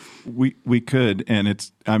forever. We could,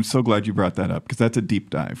 and I'm so glad you brought that up, because that's a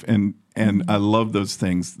deep dive, and I love those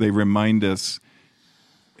things. They remind us.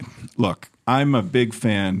 Look, I'm a big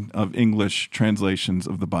fan of English translations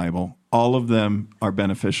of the Bible. All of them are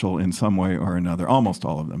beneficial in some way or another. Almost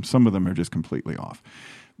all of them. Some of them are just completely off.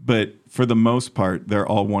 But for the most part, they're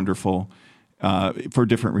all wonderful for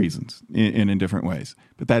different reasons and in different ways.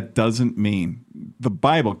 But that doesn't mean the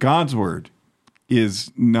Bible, God's Word,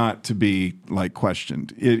 is not to be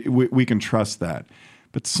questioned. We can trust that.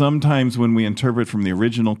 But sometimes when we interpret from the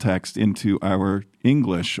original text into our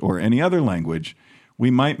English or any other language, we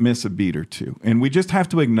might miss a beat or two. And we just have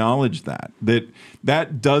to acknowledge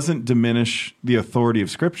that doesn't diminish the authority of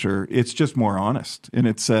Scripture. It's just more honest. And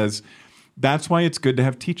it says, that's why it's good to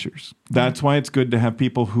have teachers. That's why it's good to have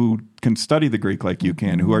people who can study the Greek like you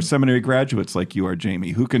can, who are seminary graduates like you are,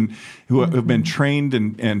 Jamie, who have been trained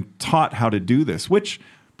and taught how to do this, which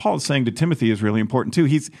Paul is saying to Timothy is really important too.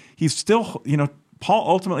 He's still, Paul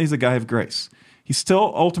ultimately is a guy of grace. He's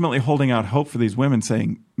still ultimately holding out hope for these women,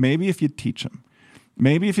 saying, maybe if you teach them,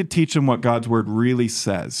 what God's Word really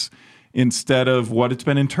says, instead of what it's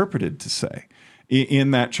been interpreted to say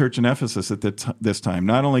in that church in Ephesus at this time.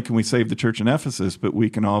 Not only can we save the church in Ephesus, but we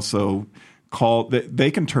can also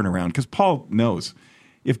they can turn around, because Paul knows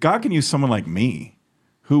if God can use someone like me,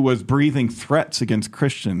 who was breathing threats against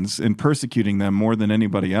Christians and persecuting them more than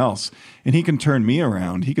anybody else, and he can turn me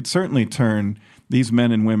around, he could certainly turn these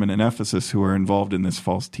men and women in Ephesus who are involved in this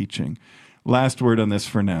false teaching. Last word on this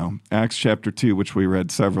for now. Acts chapter 2, which we read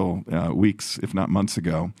several weeks, if not months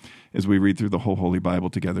ago, as we read through the whole Holy Bible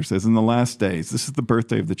together, says, in the last days, this is the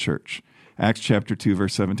birthday of the church, Acts chapter 2,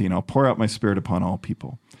 verse 17, I'll pour out my spirit upon all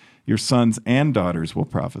people. Your sons and daughters will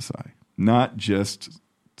prophesy, not just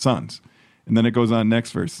sons. And then it goes on,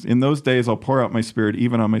 next verse. In those days, I'll pour out my spirit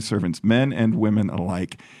even on my servants, men and women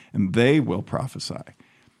alike, and they will prophesy.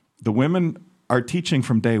 The women are teaching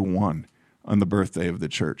from day one on the birthday of the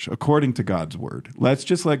church, according to God's word. Let's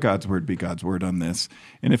just let God's word be God's word on this.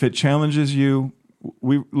 And if it challenges you,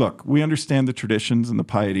 we understand the traditions and the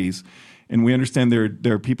pieties, and we understand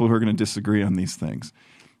there are people who are going to disagree on these things.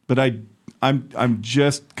 But I'm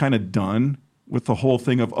just kind of done with the whole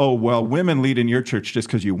thing of, oh, well, women lead in your church just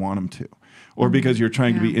because you want them to, or because you're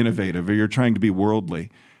trying to be innovative, or you're trying to be worldly.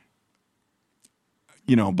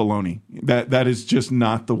 Baloney. That is just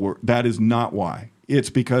not the word. That is not why. It's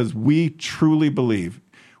because we truly believe,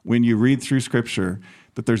 when you read through Scripture,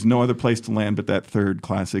 that there's no other place to land but that third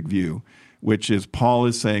classic view, which is Paul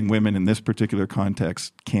is saying women in this particular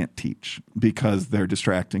context can't teach because they're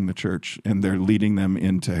distracting the church and they're leading them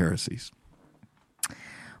into heresies.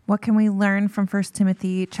 What can we learn from 1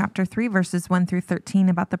 Timothy chapter 3, verses 1 through 13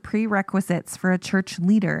 about the prerequisites for a church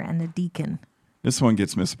leader and a deacon? This one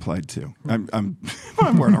gets misapplied too. I'm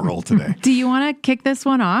on a roll today. Do you want to kick this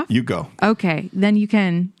one off? You go. Okay, then you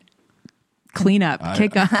can clean up,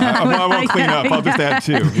 kick up. I won't clean up. I'll just add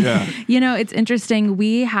two. Yeah. It's interesting.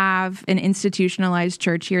 We have an institutionalized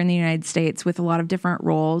church here in the United States with a lot of different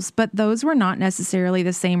roles, but those were not necessarily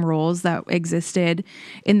the same roles that existed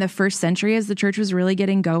in the first century as the church was really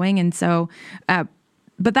getting going. And so,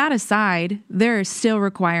 but that aside, there are still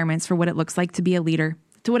requirements for what it looks like to be a leader,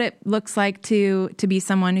 to what it looks like to be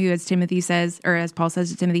someone who, as Timothy says, or as Paul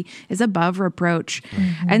says to Timothy, is above reproach.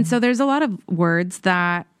 Mm-hmm. And so there's a lot of words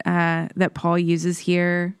that Paul uses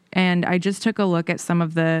here. And I just took a look at some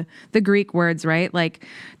of the Greek words, right? Like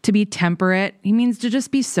to be temperate, he means to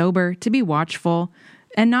just be sober, to be watchful,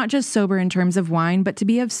 and not just sober in terms of wine, but to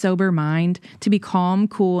be of sober mind, to be calm,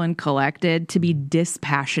 cool, and collected, to be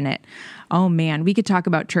dispassionate. Oh man, we could talk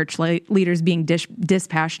about church leaders being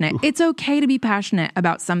dispassionate. It's okay to be passionate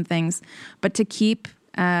about some things, but to keep,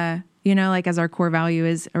 like as our core value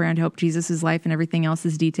is around hope, Jesus' life, and everything else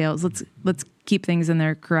is details. Let's keep things in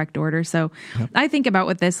their correct order. So I think about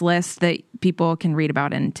with this list that people can read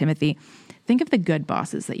about in Timothy. Think of the good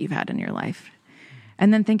bosses that you've had in your life.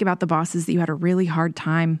 And then think about the bosses that you had a really hard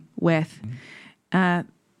time with.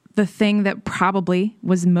 The thing that probably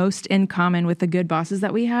was most in common with the good bosses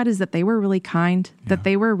that we had is that they were really kind, that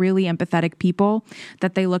they were really empathetic people,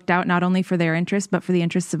 that they looked out not only for their interests, but for the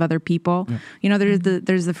interests of other people. Yeah.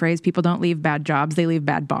 There's the phrase, people don't leave bad jobs, they leave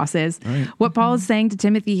bad bosses. Right. What Paul is saying to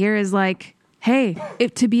Timothy here is like, hey,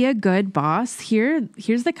 if to be a good boss,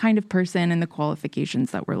 here's the kind of person and the qualifications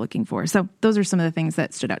that we're looking for. So those are some of the things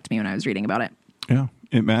that stood out to me when I was reading about it. Yeah,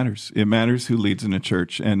 it matters. It matters who leads in a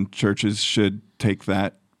church, and churches should take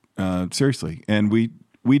that seriously. And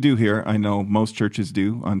we do here. I know most churches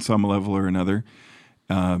do on some level or another.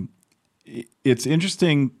 It's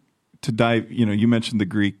interesting to dive, you mentioned the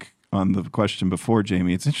Greek on the question before,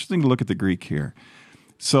 Jamie. It's interesting to look at the Greek here.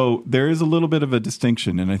 So there is a little bit of a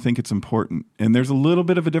distinction, and I think it's important. And there's a little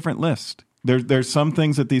bit of a different list. There's some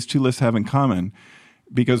things that these two lists have in common,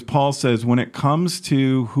 because Paul says when it comes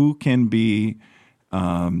to who can be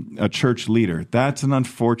a church leader, that's an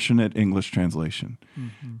unfortunate English translation.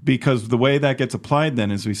 Mm-hmm. Because the way that gets applied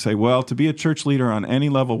then is we say, well, to be a church leader on any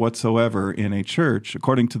level whatsoever in a church,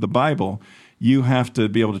 according to the Bible, you have to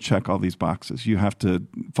be able to check all these boxes. You have to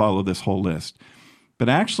follow this whole list. But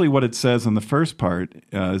actually what it says in the first part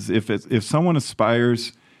is if someone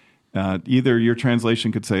aspires, either your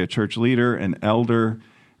translation could say a church leader, an elder,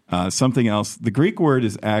 something else. The Greek word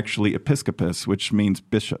is actually episkopos, which means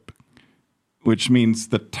bishop, which means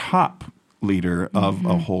the top leader of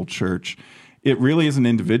a whole church. It really is an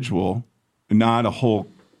individual, not a whole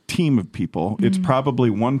team of people. It's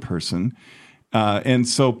probably one person. And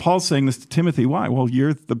so Paul's saying this to Timothy. Why? Well,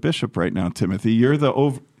 you're the bishop right now, Timothy. You're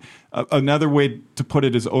the another way to put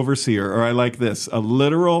it is overseer, or I like this. A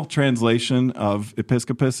literal translation of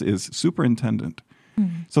episkopos is superintendent.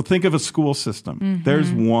 Mm-hmm. So think of a school system. Mm-hmm.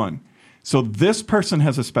 There's one. So this person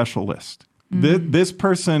has a special list. Mm-hmm. This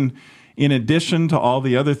person in addition to all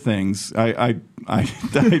the other things, I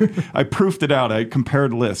proofed it out. I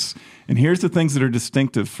compared lists. And here's the things that are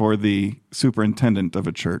distinctive for the superintendent of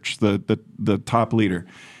a church, the top leader.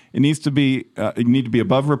 It needs to be, you need to be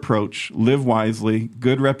above reproach, live wisely,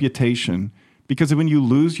 good reputation, because when you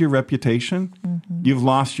lose your reputation, you've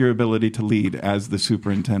lost your ability to lead as the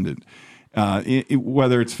superintendent.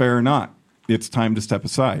 Whether it's fair or not, it's time to step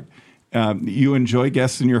aside. You enjoy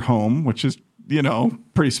guests in your home, which is,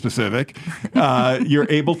 pretty specific. You're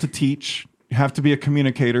able to teach. You have to be a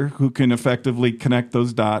communicator who can effectively connect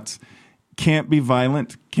those dots. Can't be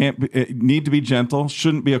violent. Need to be gentle.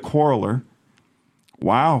 Shouldn't be a quarreler.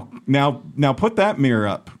 Wow. Now put that mirror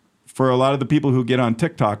up for a lot of the people who get on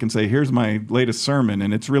TikTok and say, here's my latest sermon,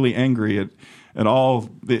 and it's really angry at all,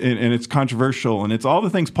 and it's controversial, and it's all the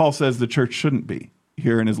things Paul says the church shouldn't be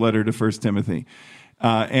here in his letter to 1 Timothy.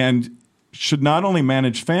 And should not only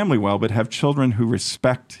manage family well, but have children who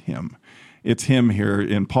respect him. It's him here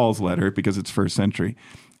in Paul's letter because it's first century.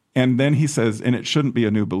 And then he says, and it shouldn't be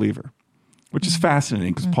a new believer, which is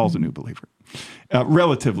fascinating because Paul's a new believer.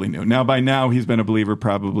 Relatively new. Now, by now, he's been a believer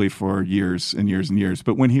probably for years and years and years.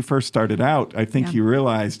 But when he first started out, I think he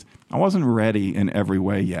realized, I wasn't ready in every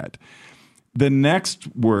way yet. The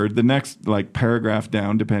next word, the next paragraph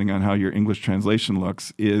down, depending on how your English translation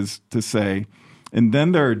looks, is to say, and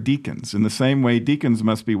then there are deacons. In the same way, deacons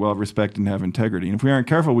must be well-respected and have integrity. And if we aren't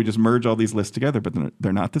careful, we just merge all these lists together, but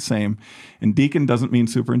they're not the same. And deacon doesn't mean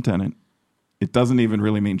superintendent. It doesn't even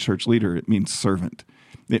really mean church leader. It means servant.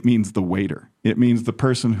 It means the waiter. It means the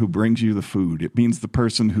person who brings you the food. It means the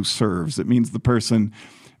person who serves. It means the person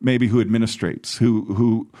maybe who administrates,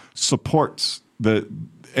 who supports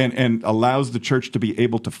and allows the church to be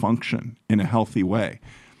able to function in a healthy way.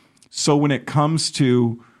 So when it comes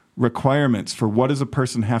to requirements for what does a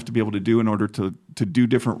person have to be able to do in order to do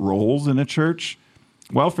different roles in a church,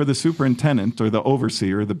 well, for the superintendent or the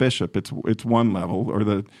overseer or the bishop, it's one level, or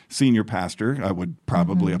the senior pastor, I would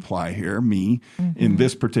probably apply here, me, in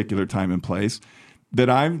this particular time and place, that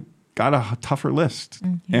I've got a tougher list.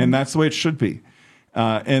 And that's the way it should be.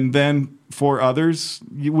 And then for others,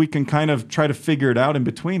 we can kind of try to figure it out in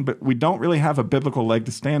between, but we don't really have a biblical leg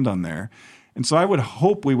to stand on there. And so I would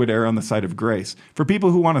hope we would err on the side of grace. For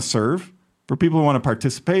people who want to serve, for people who want to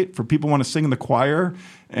participate, for people who want to sing in the choir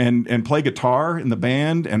and play guitar in the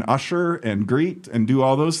band and usher and greet and do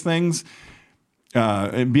all those things,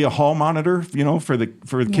 and be a hall monitor, for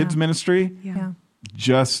the kids ministry. Yeah.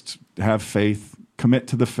 Just have faith, commit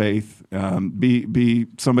to the faith, be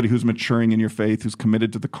somebody who's maturing in your faith, who's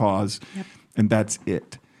committed to the cause, and that's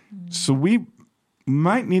it. So we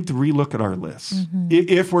might need to relook at our lists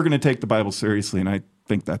if we're going to take the Bible seriously, and I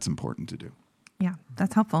think that's important to do. Yeah,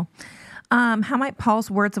 that's helpful. How might Paul's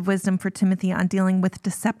words of wisdom for Timothy on dealing with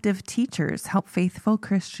deceptive teachers help faithful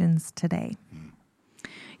Christians today?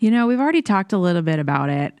 We've already talked a little bit about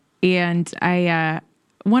it, and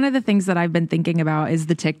one of the things that I've been thinking about is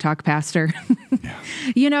the TikTok pastor.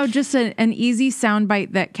 Just an easy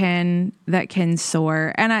soundbite that can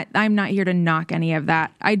soar. And I'm not here to knock any of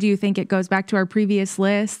that. I do think it goes back to our previous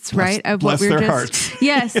lists, right? Of bless what we're their just hearts.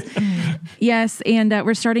 Yes. And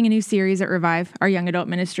we're starting a new series at Revive, our young adult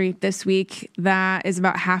ministry, this week that is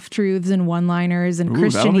about half-truths and one-liners and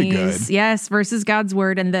Christianese. Yes, versus God's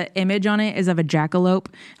word. And the image on it is of a jackalope.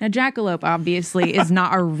 And a jackalope, obviously, is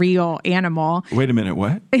not a real animal. Wait a minute,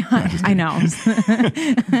 what? I know.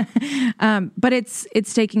 But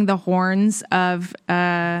it's taking the horns of,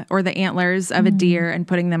 or the antlers of a deer and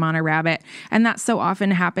putting them on a rabbit. And that so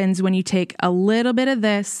often happens when you take a little bit of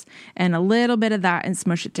this and a little bit of that and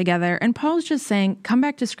smush it together. And Paul's just saying, come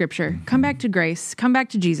back to Scripture, come back to grace, come back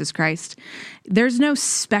to Jesus Christ. There's no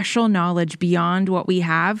special knowledge beyond what we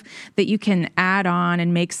have that you can add on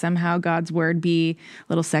and make somehow God's word be a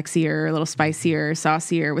little sexier, a little spicier,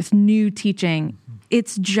 saucier with new teaching.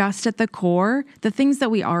 It's just at the core, the things that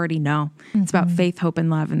we already know. It's about faith, hope, and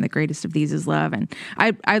love, and the greatest of these is love. And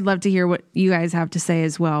I'd love to hear what you guys have to say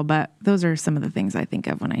as well, but those are some of the things I think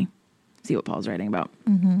of when I see what Paul's writing about.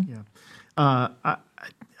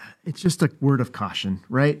 It's just a word of caution,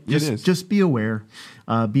 right? It is. Just be aware.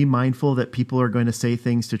 Be mindful that people are going to say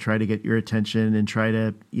things to try to get your attention and try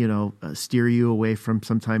to, steer you away from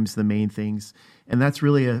sometimes the main things. And that's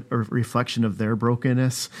really a reflection of their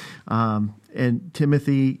brokenness. And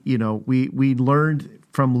Timothy, we learned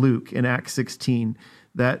from Luke in Acts 16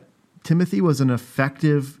 that Timothy was an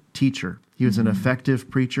effective teacher. He was an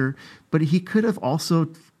effective preacher, but he could have also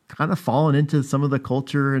kind of fallen into some of the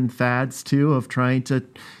culture and fads too of trying to,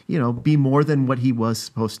 be more than what he was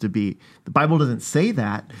supposed to be. The Bible doesn't say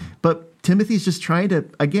that, but Timothy's just trying to,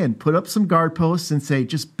 again, put up some guard posts and say,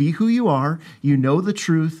 just be who you are. You know the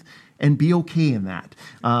truth. and be okay in that.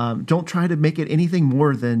 Don't try to make it anything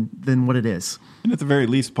more than what it is. And at the very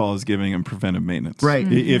least, Paul is giving him preventive maintenance.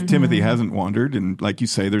 Right. If Timothy hasn't wandered, and like you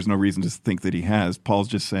say, there's no reason to think that he has, Paul's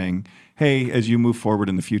just saying, hey, as you move forward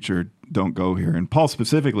in the future, don't go here. And Paul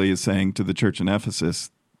specifically is saying to the church in Ephesus,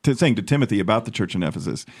 saying to Timothy about the church in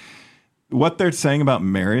Ephesus, what they're saying about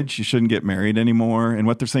marriage, you shouldn't get married anymore, and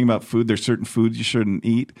what they're saying about food, there's certain foods you shouldn't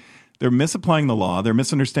eat. They're misapplying the law. They're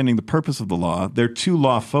misunderstanding the purpose of the law. They're too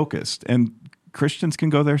law-focused. And Christians can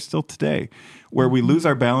go there still today, where we lose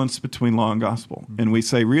our balance between law and gospel. And we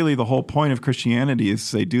say, really, the whole point of Christianity is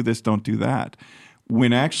say, do this, don't do that.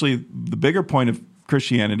 When actually the bigger point of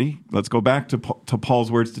Christianity, let's go back to Paul's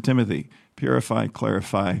words to Timothy, purify,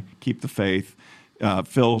 clarify, keep the faith,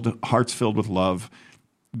 hearts filled with love.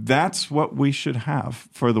 That's what we should have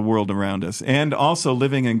for the world around us, and also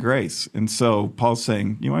living in grace. And so Paul's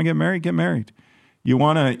saying, you want to get married? Get married. You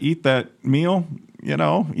want to eat that meal?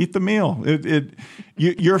 Eat the meal.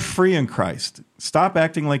 You're free in Christ. Stop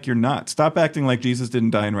acting like you're not. Stop acting like Jesus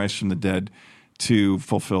didn't die and rise from the dead to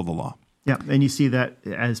fulfill the law. Yeah, and you see that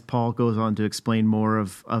as Paul goes on to explain more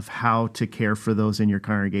of how to care for those in your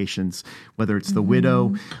congregations, whether it's the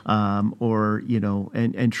widow or,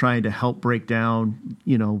 and trying to help break down,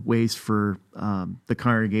 ways for the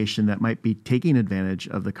congregation that might be taking advantage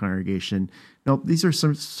of the congregation. No, these are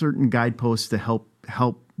some certain guideposts to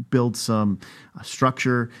help build some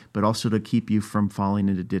structure, but also to keep you from falling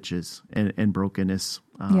into ditches and brokenness.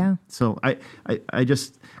 So I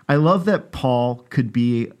love that Paul could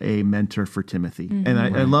be a mentor for Timothy, and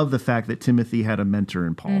I love the fact that Timothy had a mentor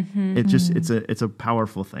in Paul. It's a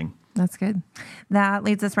powerful thing. That's good. That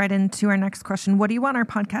leads us right into our next question. What do you want our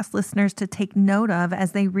podcast listeners to take note of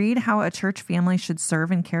as they read how a church family should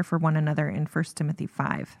serve and care for one another in 1 Timothy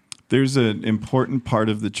 5? There's an important part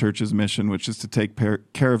of the church's mission, which is to take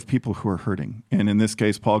care of people who are hurting. And in this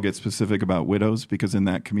case, Paul gets specific about widows because in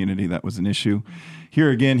that community, that was an issue. Here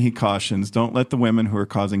again, he cautions, don't let the women who are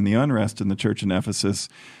causing the unrest in the church in Ephesus,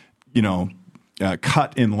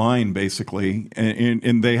 cut in line, basically.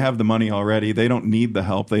 And they have the money already. They don't need the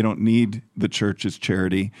help. They don't need the church's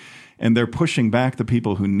charity. And they're pushing back the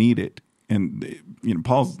people who need it. And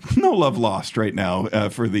Paul's no love lost right now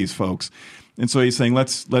for these folks. And so he's saying,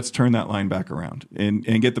 let's turn that line back around and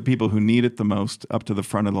get the people who need it the most up to the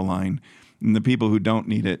front of the line. And the people who don't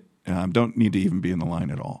need it don't need to even be in the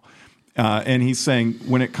line at all. And he's saying,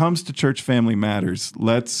 when it comes to church family matters,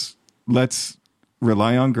 let's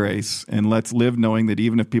rely on grace and let's live knowing that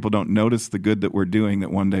even if people don't notice the good that we're doing,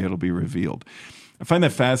 that one day it'll be revealed. I find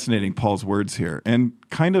that fascinating, Paul's words here, and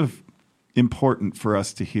kind of important for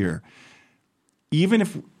us to hear. Even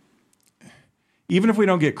if we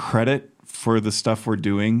don't get credit for the stuff we're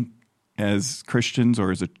doing as Christians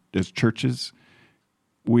or as churches,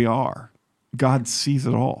 we are. God sees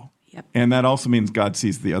it all. Yep. And that also means God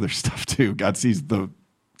sees the other stuff too. God sees the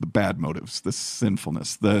bad motives, the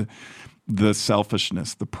sinfulness, the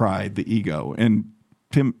selfishness, the pride, the ego. And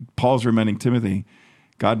Paul's reminding Timothy,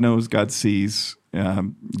 God knows, God sees.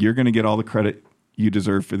 You're going to get all the credit you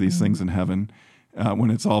deserve for these things in heaven.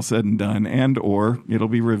 When it's all said and done, and or it'll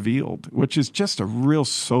be revealed, which is just a real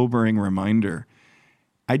sobering reminder.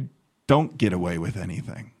 I don't get away with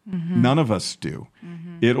anything. None of us do.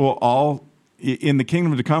 It will all, in the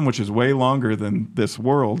kingdom to come, which is way longer than this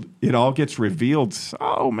world, it all gets revealed.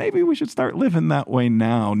 So maybe we should start living that way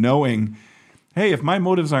now, knowing, hey, if my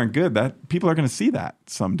motives aren't good, that people are going to see that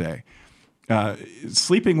someday.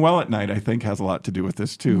 Sleeping well at night, I think, has a lot to do with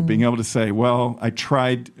this too. Being able to say, well, I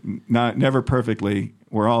tried, never perfectly.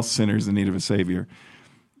 We're all sinners in need of a Savior.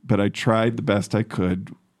 But I tried the best I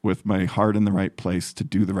could with my heart in the right place to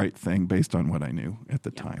do the right thing based on what I knew at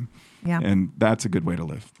the time. Yeah. And that's a good way to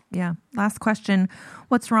live. Yeah. Last question.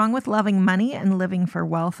 What's wrong with loving money and living for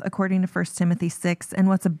wealth, according to 1 Timothy 6? And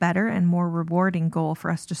what's a better and more rewarding goal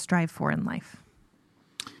for us to strive for in life?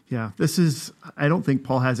 Yeah, I don't think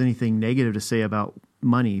Paul has anything negative to say about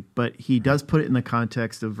money, but he does put it in the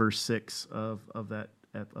context of verse 6 of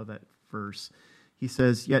that verse. He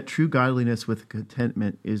says, yet true godliness with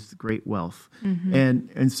contentment is great wealth.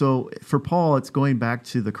 And so for Paul, it's going back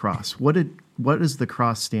to the cross. What does the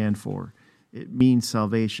cross stand for? It means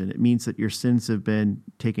salvation. It means that your sins have been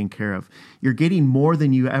taken care of. You're getting more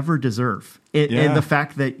than you ever deserve. And the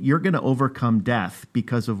fact that you're going to overcome death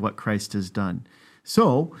because of what Christ has done.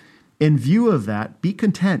 So, in view of that, be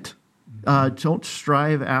content. Don't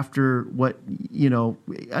strive after what,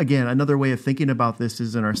 again, another way of thinking about this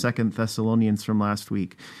is in our 2 Thessalonians from last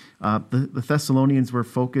week. The Thessalonians were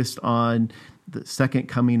focused on the second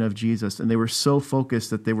coming of Jesus, and they were so focused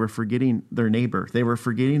that they were forgetting their neighbor. They were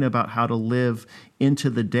forgetting about how to live into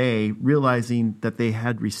the day, realizing that they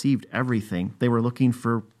had received everything. They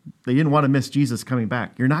didn't want to miss Jesus coming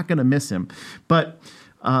back. You're not going to miss him. But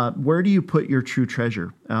where do you put your true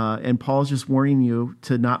treasure? And Paul's just warning you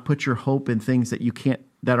to not put your hope in things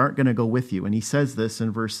that aren't going to go with you. And he says this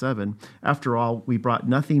in verse 7, after all, we brought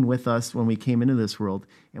nothing with us when we came into this world,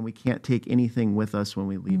 and we can't take anything with us when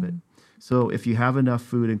we leave it. So if you have enough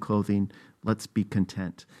food and clothing, let's be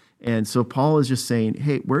content. And so Paul is just saying,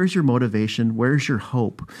 hey, where's your motivation? Where's your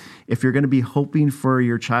hope? If you're going to be hoping for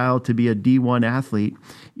your child to be a D1 athlete,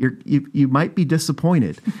 you might be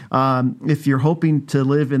disappointed. If you're hoping to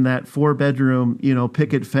live in that 4-bedroom,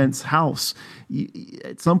 picket fence house,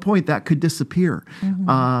 at some point that could disappear.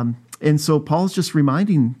 And so Paul's just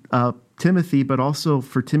reminding Timothy, but also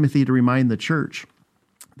for Timothy to remind the church,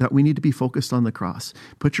 that we need to be focused on the cross.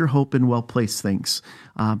 Put your hope in well-placed things,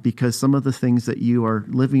 because some of the things that you are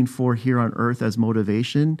living for here on earth as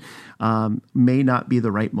motivation may not be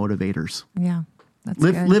the right motivators. Yeah, that's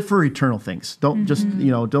good. Live for eternal things. Don't just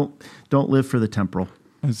don't live for the temporal.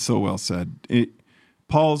 It's so well said.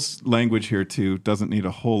 Paul's language here too doesn't need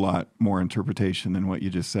a whole lot more interpretation than what you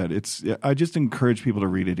just said. I just encourage people to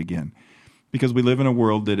read it again, because we live in a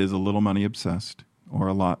world that is a little money obsessed, or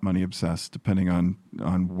a lot money obsessed, depending on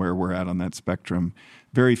where we're at on that spectrum.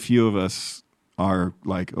 Very few of us are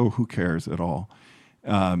like, oh, who cares at all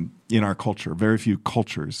in our culture. Very few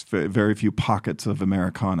cultures, very few pockets of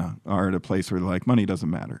Americana are at a place where they're like, money doesn't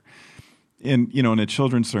matter. And, in a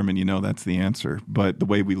children's sermon, that's the answer. But the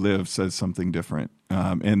way we live says something different.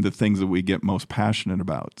 And the things that we get most passionate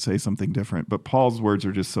about say something different. But Paul's words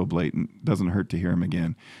are just so blatant. Doesn't hurt to hear them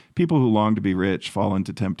again. People who long to be rich fall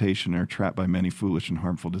into temptation and are trapped by many foolish and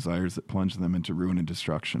harmful desires that plunge them into ruin and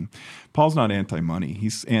destruction. Paul's not anti-money.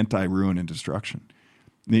 He's anti-ruin and destruction.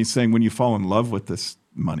 And he's saying when you fall in love with this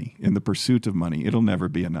money, in the pursuit of money, it'll never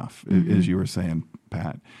be enough, as you were saying,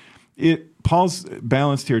 Pat. Paul's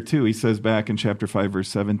balanced here too. He says back in chapter 5, verse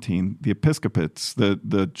 17, the episcopates,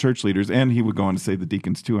 the church leaders, and he would go on to say the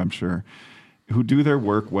deacons too, I'm sure, who do their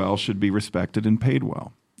work well should be respected and paid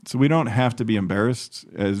well. So we don't have to be embarrassed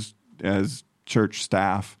as church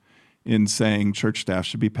staff in saying church staff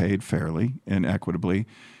should be paid fairly and equitably.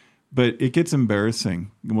 But it gets embarrassing,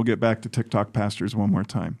 and we'll get back to TikTok pastors one more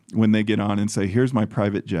time, when they get on and say, here's my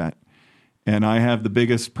private jet. And I have the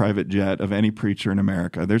biggest private jet of any preacher in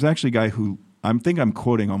America. There's actually a guy who I'm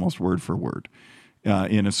quoting almost word for word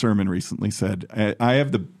in a sermon recently said, I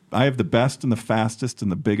have the best and the fastest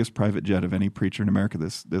and the biggest private jet of any preacher in America,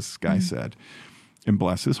 this guy said, and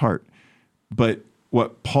bless his heart. But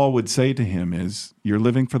what Paul would say to him is, you're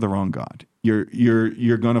living for the wrong God.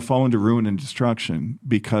 You're going to fall into ruin and destruction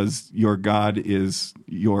because your God is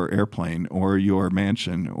your airplane or your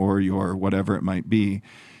mansion or your whatever it might be.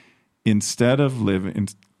 Instead of living,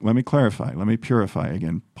 let me clarify, let me purify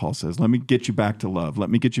again, Paul says, let me get you back to love. Let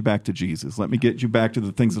me get you back to Jesus. Let me get you back to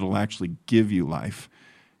the things that will actually give you life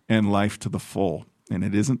and life to the full. And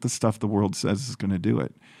it isn't the stuff the world says is going to do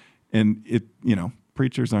it. And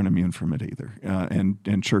preachers aren't immune from it either,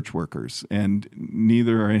 and church workers, and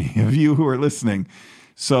neither are any of you who are listening.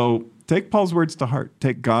 So take Paul's words to heart.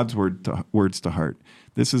 Take God's words to heart.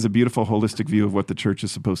 This is a beautiful, holistic view of what the church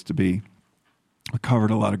is supposed to be. We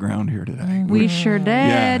covered a lot of ground here today. We sure did.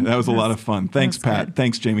 Yeah, that was a lot of fun. Thanks, Pat. Good.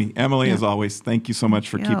 Thanks, Jamie. Emily, as always, thank you so much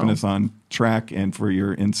for keeping us on track and for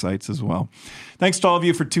your insights as well. Thanks to all of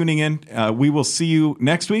you for tuning in. We will see you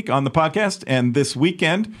next week on the podcast, and this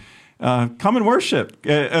weekend, come and worship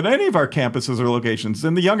at any of our campuses or locations.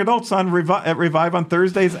 And the young adults at Revive on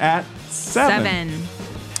Thursdays at 7.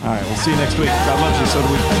 All right, we'll see you next week. God loves you, so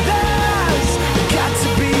do we.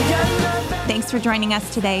 Thanks for joining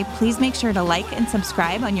us today. Please make sure to like and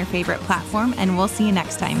subscribe on your favorite platform, and we'll see you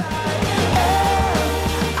next time.